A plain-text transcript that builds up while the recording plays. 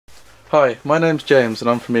Hi, my name's James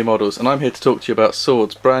and I'm from eModels, and I'm here to talk to you about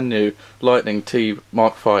Sword's brand new Lightning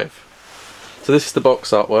T.Mk.5. So this is the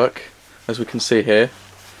box artwork, as we can see here.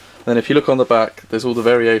 Then if you look on the back, there's all the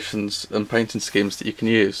variations and painting schemes that you can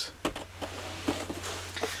use.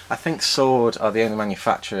 I think Sword are the only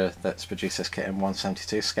manufacturer that's produced this kit in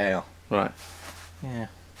 1/72 scale. Right. Yeah.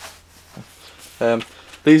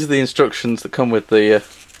 These are the instructions that come with the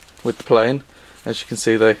plane. As you can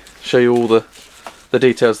see, they show you all the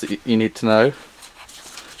details that you need to know,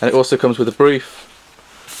 and it also comes with a brief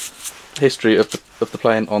history of the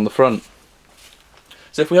plane on the front.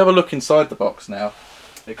 So if we have a look inside the box now,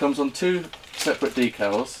 it comes on two separate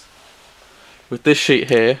decals, with this sheet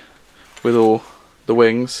here with all the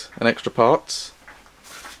wings and extra parts,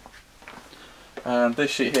 and this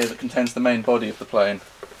sheet here that contains the main body of the plane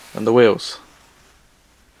and the wheels.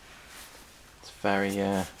 It's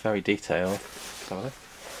very detailed. Sorry.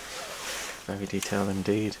 Very detailed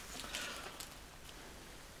indeed.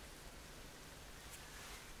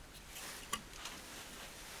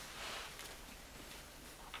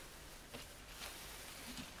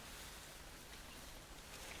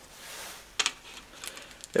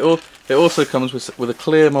 It also comes with a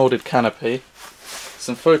clear moulded canopy,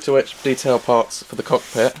 some photo etched detail parts for the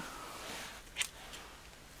cockpit,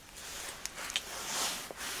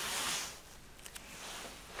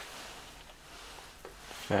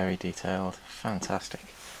 Very detailed. Fantastic.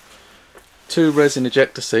 two resin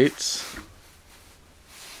ejector seats,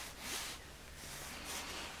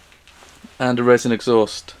 and a resin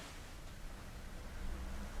exhaust.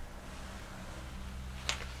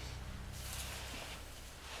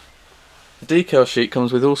 The decal sheet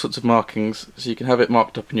comes with all sorts of markings, so you can have it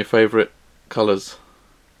marked up in your favourite colours.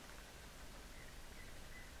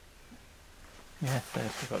 Yeah,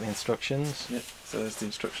 we've got the instructions. Yep, so there's the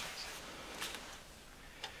instructions.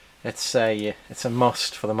 It's a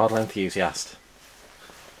must for the model enthusiast.